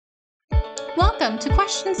Welcome to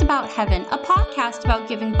Questions About Heaven, a podcast about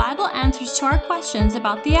giving Bible answers to our questions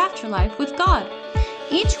about the afterlife with God.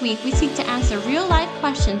 Each week, we seek to answer real-life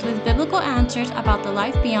questions with biblical answers about the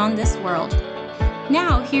life beyond this world.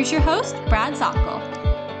 Now, here's your host, Brad Zockel.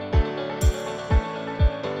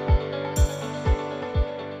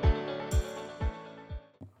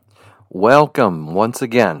 Welcome once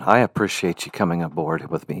again. I appreciate you coming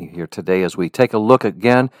aboard with me here today as we take a look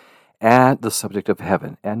again at the subject of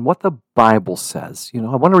heaven and what the Bible says. I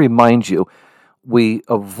want to remind you, we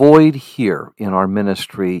avoid here in our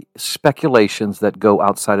ministry speculations that go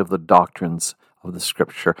outside of the doctrines of the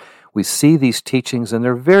Scripture. We see these teachings and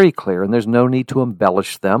they're very clear and there's no need to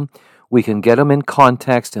embellish them. We can get them in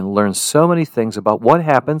context and learn so many things about what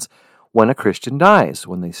happens when a Christian dies,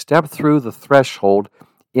 when they step through the threshold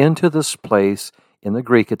into this place. In the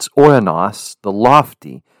Greek, it's ouranos, the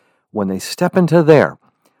lofty. When they step into there,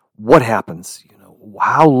 what happens?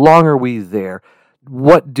 How long are we there?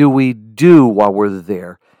 What do we do while we're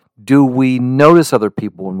there? Do we notice other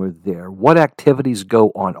people when we're there? What activities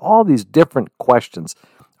go on? All these different questions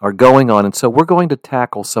are going on, and so we're going to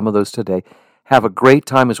tackle some of those today. Have a great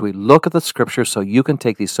time as we look at the Scripture so you can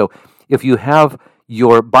take these. So if you have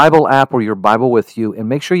your Bible app or your Bible with you, and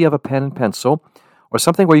make sure you have a pen and pencil or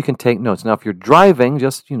something where you can take notes. Now, if you're driving,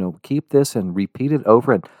 just, keep this and repeat it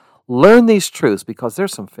over and learn these truths because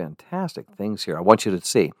there's some fantastic things here I want you to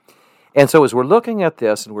see. And so as we're looking at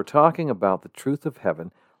this and we're talking about the truth of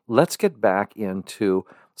heaven, let's get back into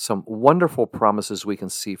some wonderful promises we can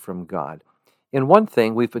see from God. In one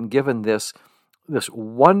thing, we've been given this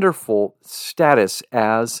wonderful status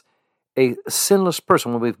as a sinless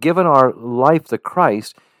person. When we've given our life to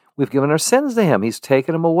Christ, we've given our sins to Him. He's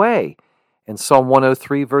taken them away. And Psalm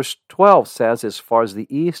 103 verse 12 says, as far as the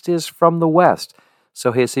east is from the west,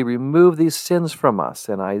 so has He removed these sins from us.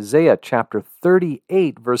 And Isaiah chapter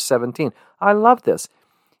 38 verse 17, I love this.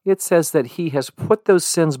 It says that He has put those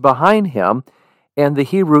sins behind Him, and the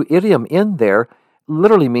Hebrew idiom in there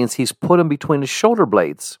literally means He's put them between His shoulder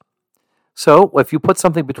blades. So if you put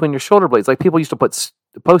something between your shoulder blades, like people used to put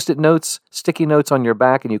Post-it notes, sticky notes on your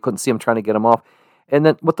back, and you couldn't see them trying to get them off. And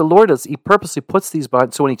then what the Lord does, He purposely puts these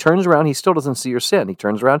behind, so when He turns around, He still doesn't see your sin. He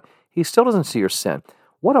turns around, He still doesn't see your sin.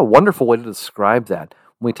 What a wonderful way to describe that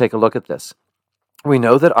when we take a look at this. We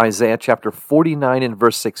know that Isaiah chapter 49 and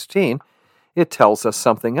verse 16, it tells us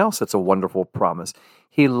something else that's a wonderful promise.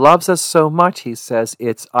 He loves us so much, He says,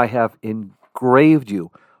 I have engraved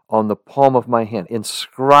you on the palm of my hand.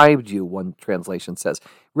 Inscribed you, one translation says.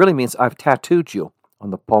 Really means I've tattooed you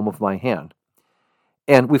on the palm of my hand.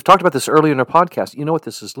 And we've talked about this earlier in our podcast. You know what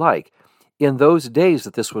this is like. In those days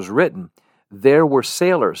that this was written, there were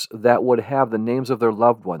sailors that would have the names of their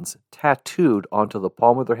loved ones tattooed onto the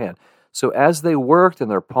palm of their hand. So as they worked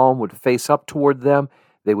and their palm would face up toward them,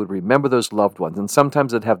 they would remember those loved ones. And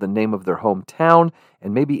sometimes they'd have the name of their hometown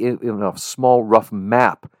and maybe even a small rough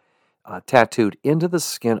map tattooed into the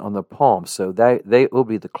skin on the palm. So they will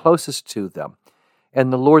be the closest to them.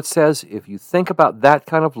 And the Lord says, if you think about that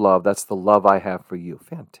kind of love, that's the love I have for you.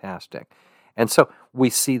 Fantastic. And so we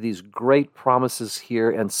see these great promises here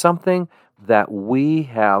and something that we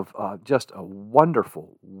have just a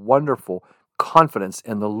wonderful, wonderful confidence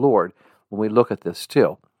in the Lord when we look at this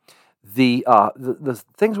too. The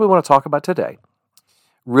things we want to talk about today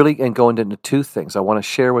really and go into two things I want to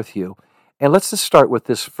share with you. And let's just start with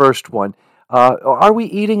this first one. Are we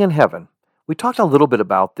eating in heaven? We talked a little bit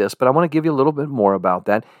about this, but I want to give you a little bit more about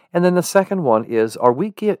that. And then the second one is, are we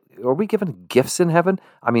given gifts in heaven?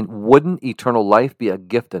 I mean, wouldn't eternal life be a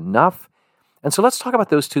gift enough? And so let's talk about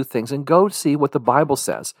those two things and go see what the Bible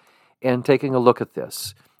says and taking a look at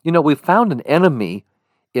this. We found an enemy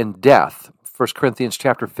in death. 1 Corinthians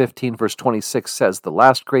chapter 15, verse 26 says, the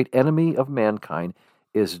last great enemy of mankind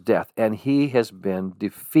is death, and he has been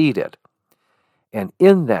defeated. And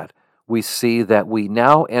in that, we see that we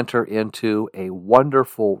now enter into a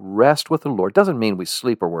wonderful rest with the Lord. Doesn't mean we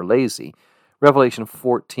sleep or we're lazy. Revelation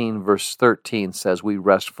 14, verse 13 says we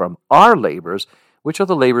rest from our labors, which are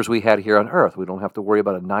the labors we had here on earth. We don't have to worry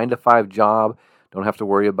about a 9-to-5 job, don't have to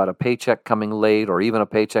worry about a paycheck coming late or even a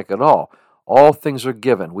paycheck at all. All things are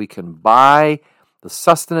given. We can buy the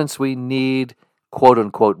sustenance we need, quote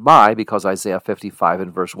unquote, buy, because Isaiah 55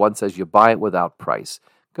 and verse 1 says you buy it without price.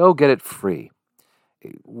 Go get it free.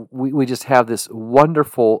 We just have this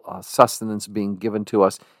wonderful sustenance being given to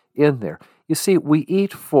us in there. You see, we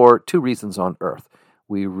eat for two reasons on earth.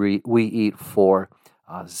 We eat for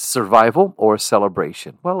survival or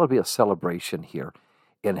celebration. Well, it'll be a celebration here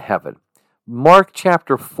in heaven. Mark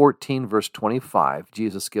chapter 14, verse 25,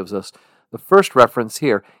 Jesus gives us the first reference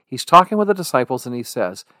here. He's talking with the disciples and he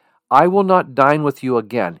says, I will not dine with you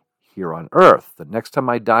again here on earth. The next time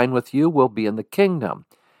I dine with you will be in the kingdom.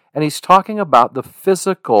 And he's talking about the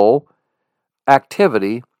physical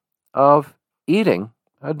activity of eating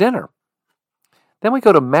a dinner. Then we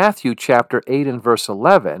go to Matthew chapter 8 and verse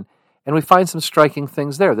 11, and we find some striking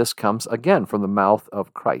things there. This comes again from the mouth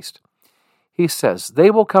of Christ. He says, they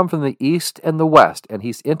will come from the east and the west, and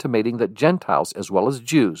he's intimating that Gentiles as well as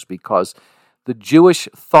Jews, because the Jewish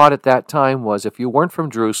thought at that time was if you weren't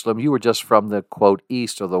from Jerusalem, you were just from the, quote,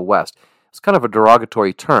 east or the west. It's kind of a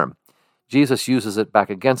derogatory term. Jesus uses it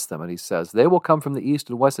back against them, and he says, they will come from the east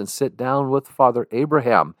and west and sit down with Father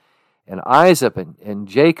Abraham and Isaac and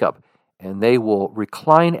Jacob, and they will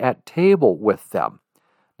recline at table with them.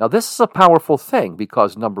 Now, this is a powerful thing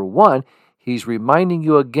because, number one, he's reminding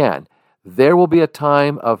you again, there will be a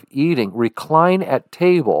time of eating. Recline at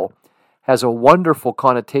table has a wonderful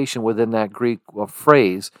connotation within that Greek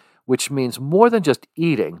phrase, which means more than just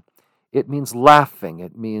eating. It means laughing.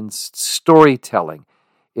 It means storytelling.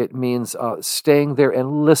 It means staying there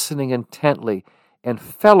and listening intently and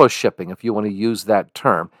fellowshipping, if you want to use that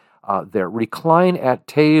term. There, recline at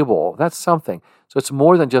table, that's something. So it's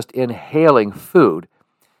more than just inhaling food.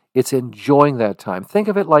 It's enjoying that time. Think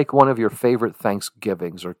of it like one of your favorite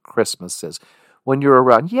Thanksgivings or Christmases. When you're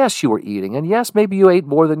around, yes, you were eating, and yes, maybe you ate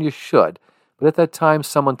more than you should. But at that time,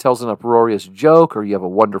 someone tells an uproarious joke, or you have a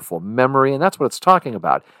wonderful memory, and that's what it's talking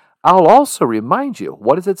about. I'll also remind you,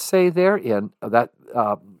 what does it say there in that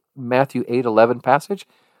Matthew 8:11 passage?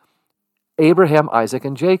 Abraham, Isaac,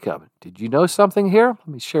 and Jacob. Did you know something here? Let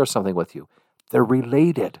me share something with you. They're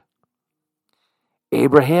related.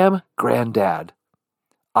 Abraham, granddad.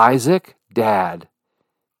 Isaac, dad.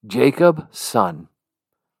 Jacob, son.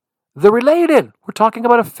 They're related. We're talking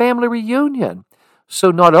about a family reunion. So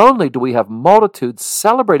not only do we have multitudes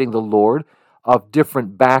celebrating the Lord of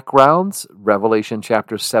different backgrounds, Revelation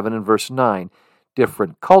chapter 7 and verse 9,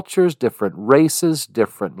 different cultures, different races,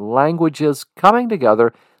 different languages coming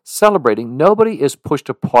together, celebrating. Nobody is pushed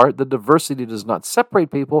apart. The diversity does not separate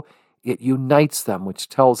people. It unites them, which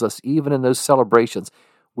tells us even in those celebrations,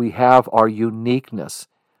 we have our uniqueness.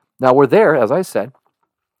 Now we're there, as I said,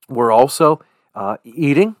 we're also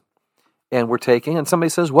eating and we're taking, and somebody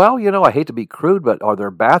says, well, I hate to be crude, but are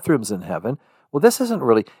there bathrooms in heaven? Well, this isn't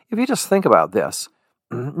really, if you just think about this,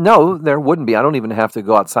 no, there wouldn't be. I don't even have to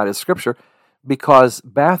go outside of Scripture because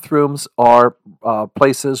bathrooms are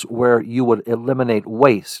places where you would eliminate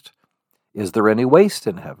waste. Is there any waste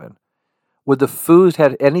in heaven? Would the food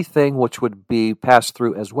have anything which would be passed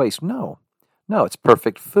through as waste? No, it's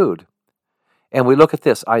perfect food. And we look at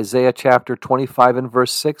this. Isaiah chapter 25 and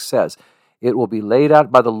verse 6 says, it will be laid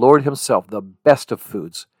out by the Lord himself. The best of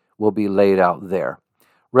foods will be laid out there.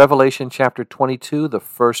 Revelation chapter 22, the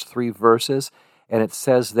first 3 verses, and it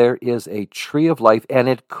says there is a tree of life, and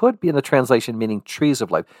it could be in the translation meaning trees of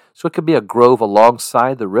life. So it could be a grove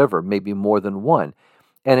alongside the river, maybe more than one.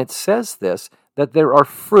 And it says this, that there are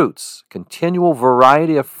fruits, continual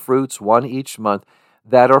variety of fruits, one each month,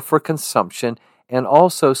 that are for consumption, and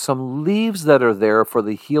also some leaves that are there for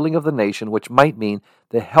the healing of the nation, which might mean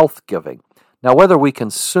the health giving. Now, whether we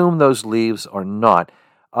consume those leaves or not,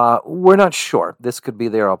 we're not sure. This could be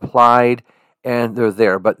they're applied and they're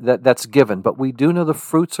there, but that's given. But we do know the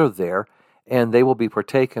fruits are there, and they will be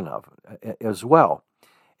partaken of as well.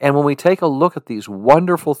 And when we take a look at these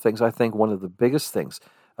wonderful things, I think one of the biggest things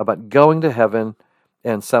about going to heaven,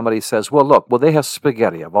 and somebody says, well, they have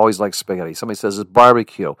spaghetti. I've always liked spaghetti. Somebody says it's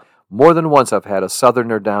barbecue. More than once I've had a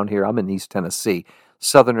Southerner down here. I'm in East Tennessee.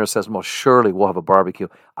 Southerner says, well, surely we'll have a barbecue.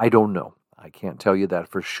 I don't know. I can't tell you that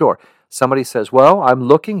for sure. Somebody says, well, I'm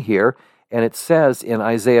looking here, and it says in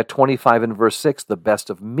Isaiah 25 and verse 6, the best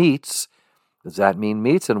of meats. Does that mean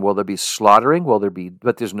meats? And will there be slaughtering?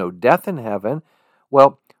 But there's no death in heaven.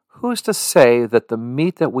 Well, who's to say that the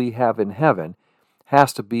meat that we have in heaven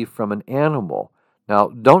has to be from an animal? Now,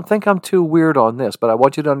 don't think I'm too weird on this, but I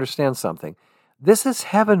want you to understand something. This is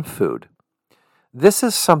heaven food. This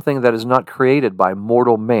is something that is not created by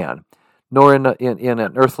mortal man, nor in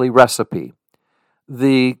an earthly recipe.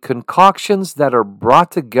 The concoctions that are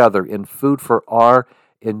brought together in food for our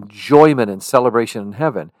enjoyment and celebration in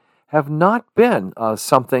heaven have not been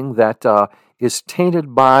something that is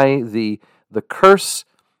tainted by the curse.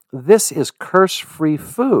 This is curse-free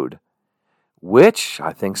food, which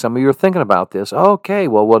I think some of you are thinking about this. Okay,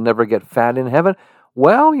 well, we'll never get fat in heaven.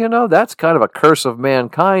 Well, that's kind of a curse of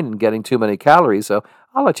mankind and getting too many calories, so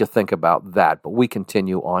I'll let you think about that. But we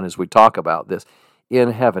continue on as we talk about this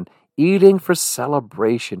in heaven. Eating for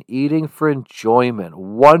celebration, eating for enjoyment,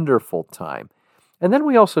 wonderful time. And then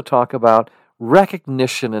we also talk about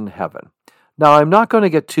recognition in heaven. Now, I'm not going to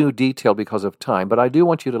get too detailed because of time, but I do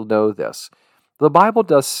want you to know this. the Bible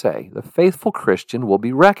does say the faithful Christian will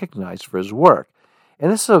be recognized for his work.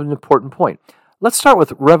 And this is an important point. Let's start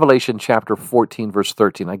with Revelation chapter 14, verse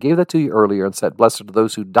 13. I gave that to you earlier and said, "Blessed are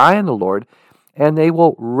those who die in the Lord, and they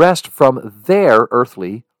will rest from their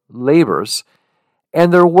earthly labors,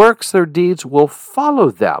 and their works, their deeds will follow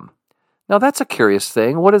them." Now that's a curious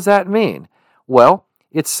thing. What does that mean? Well,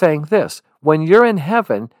 it's saying this. When you're in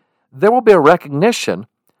heaven, there will be a recognition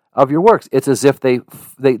of your works. It's as if they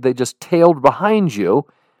just tailed behind you,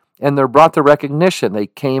 and they're brought to recognition. They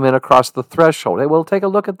came in across the threshold. Hey, well, take a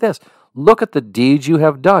look at this. Look at the deeds you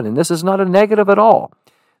have done. And this is not a negative at all.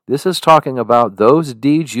 This is talking about those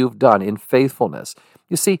deeds you've done in faithfulness.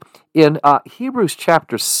 You see, in Hebrews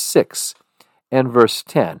chapter 6 and verse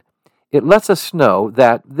 10, it lets us know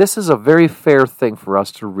that this is a very fair thing for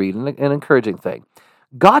us to read, an encouraging thing.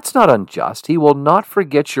 God's not unjust. He will not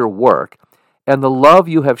forget your work and the love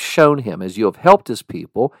you have shown him as you have helped his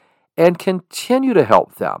people and continue to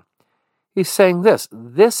help them. He's saying this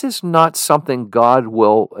is not something God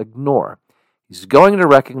will ignore. He's going to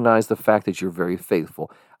recognize the fact that you're very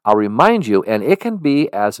faithful. I'll remind you, and it can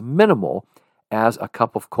be as minimal as a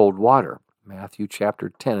cup of cold water. Matthew chapter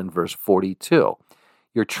 10 and verse 42.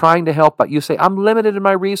 You're trying to help, but you say, "I'm limited in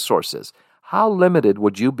my resources." How limited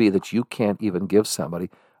would you be that you can't even give somebody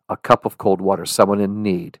a cup of cold water, someone in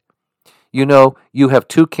need? You know, you have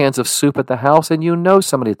 2 cans of soup at the house, and you know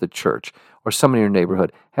somebody at the church or somebody in your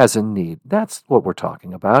neighborhood has a need. That's what we're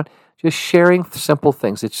talking about. Just sharing simple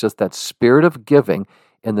things. It's just that spirit of giving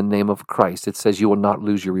in the name of Christ. It says you will not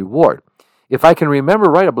lose your reward. If I can remember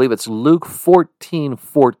right, I believe it's Luke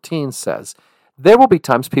 14:14 says, there will be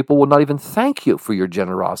times people will not even thank you for your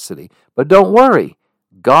generosity. But don't worry.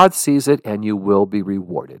 God sees it, and you will be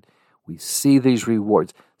rewarded. We see these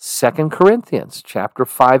rewards. 2 Corinthians chapter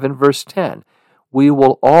 5 and verse 10. We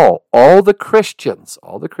will all the Christians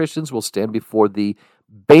will stand before the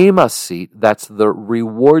Bema seat, that's the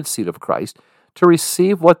reward seat of Christ, to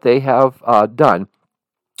receive what they have done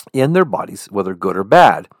in their bodies, whether good or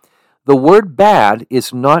bad. The word bad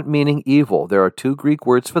is not meaning evil. There are 2 Greek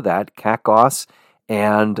words for that, kakos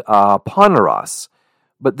and poneros.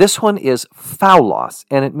 But this one is phaulos,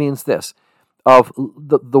 and it means this, of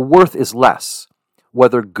the worth is less,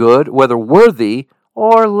 whether good, whether worthy,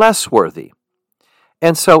 or less worthy.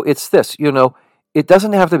 And so it's this, it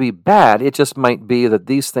doesn't have to be bad. It just might be that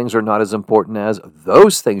these things are not as important as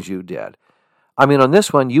those things you did. I mean, on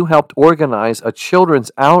this one, you helped organize a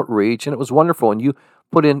children's outreach, and it was wonderful, and you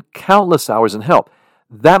put in countless hours in help.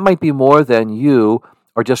 That might be more than you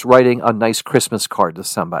are just writing a nice Christmas card to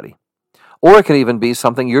somebody. Or it can even be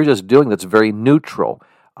something you're just doing that's very neutral.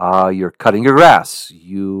 You're cutting your grass.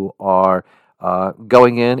 You are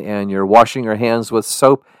going in and you're washing your hands with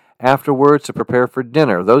soap afterwards to prepare for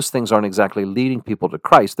dinner. Those things aren't exactly leading people to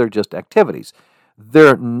Christ. They're just activities.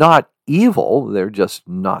 They're not evil. They're just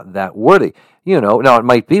not that worthy. Now it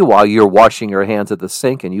might be while you're washing your hands at the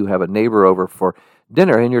sink and you have a neighbor over for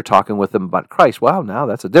dinner and you're talking with them about Christ. Well, now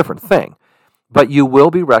that's a different thing. But you will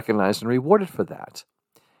be recognized and rewarded for that.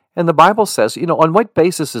 And the Bible says, on what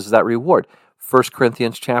basis is that reward? 1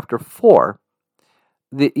 Corinthians chapter 4.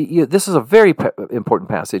 This is a very important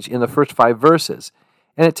passage in the first 5 verses.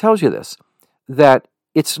 And it tells you this, that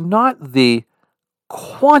it's not the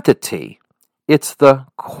quantity, it's the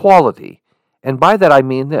quality. And by that I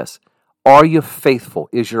mean this. Are you faithful?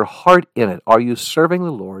 Is your heart in it? Are you serving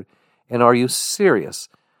the Lord? And are you serious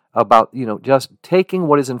about, just taking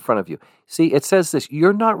what is in front of you? See, it says this,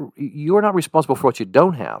 you're not responsible for what you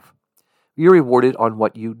don't have. You're rewarded on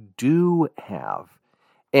what you do have.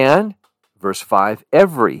 And, verse 5,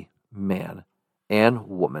 every man and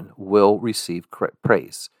woman will receive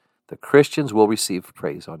praise. The Christians will receive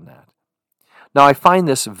praise on that. Now, I find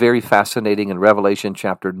this very fascinating in Revelation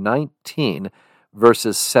chapter 19,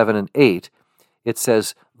 verses 7 and 8. It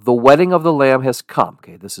says, the wedding of the Lamb has come.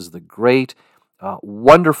 Okay, this is the great,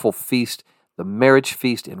 wonderful feast, the marriage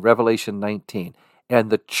feast in Revelation 19. And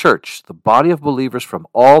the church, the body of believers from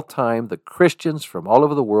all time, the Christians from all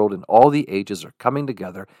over the world in all the ages are coming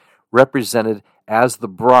together, represented as the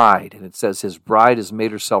bride. And it says his bride has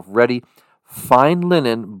made herself ready. Fine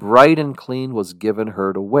linen, bright and clean, was given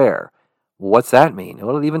her to wear. What's that mean?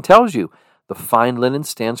 Well, it even tells you the fine linen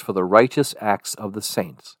stands for the righteous acts of the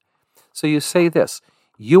saints. So you say this,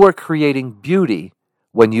 you are creating beauty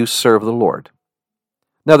when you serve the Lord.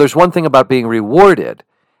 Now, there's one thing about being rewarded.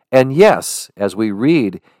 And yes, as we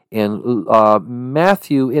read in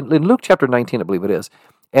Matthew, in Luke chapter 19, I believe it is,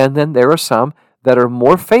 and then there are some that are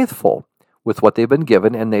more faithful with what they've been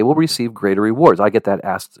given, and they will receive greater rewards. I get that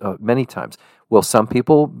asked many times. Will some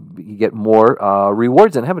people get more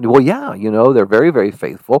rewards in heaven? Well, yeah, they're very, very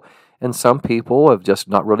faithful, and some people have just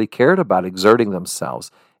not really cared about exerting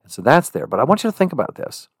themselves. And so that's there. But I want you to think about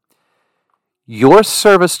this. Your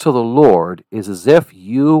service to the Lord is as if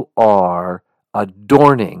you are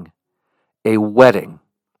adorning a wedding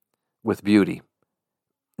with beauty.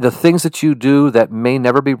 The things that you do that may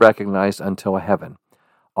never be recognized until heaven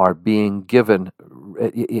are being given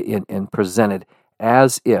and presented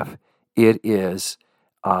as if it is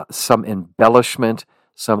some embellishment,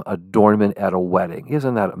 some adornment at a wedding.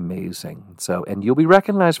 Isn't that amazing? So, and you'll be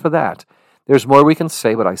recognized for that. There's more we can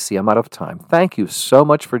say, but I see I'm out of time. Thank you so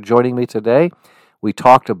much for joining me today. We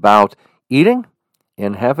talked about eating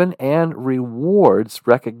in heaven and rewards,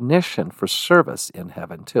 recognition for service in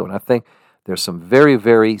heaven too. And I think there's some very,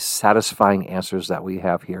 very satisfying answers that we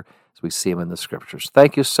have here as we see them in the Scriptures.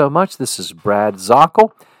 Thank you so much. This is Brad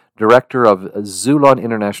Zockel, Director of Xulon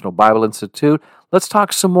International Bible Institute. Let's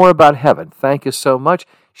talk some more about heaven. Thank you so much.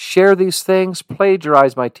 Share these things.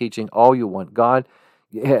 Plagiarize my teaching all you want. God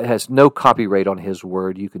has no copyright on His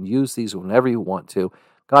Word. You can use these whenever you want to.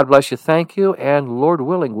 God bless you. Thank you. And Lord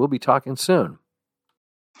willing, we'll be talking soon.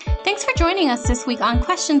 Thanks for joining us this week on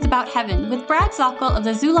Questions About Heaven with Brad Zockel of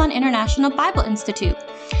the Xulon International Bible Institute.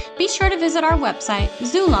 Be sure to visit our website,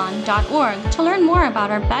 xulon.org, to learn more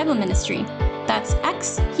about our Bible ministry. That's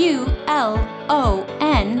xulon.org.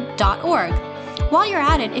 While you're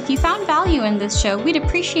at it, if you found value in this show, we'd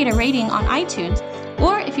appreciate a rating on iTunes.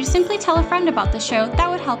 Or if you simply tell a friend about the show, that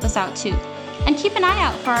would help us out too. And keep an eye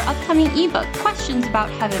out for our upcoming ebook, Questions About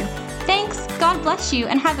Heaven. Thanks, God bless you,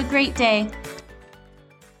 and have a great day.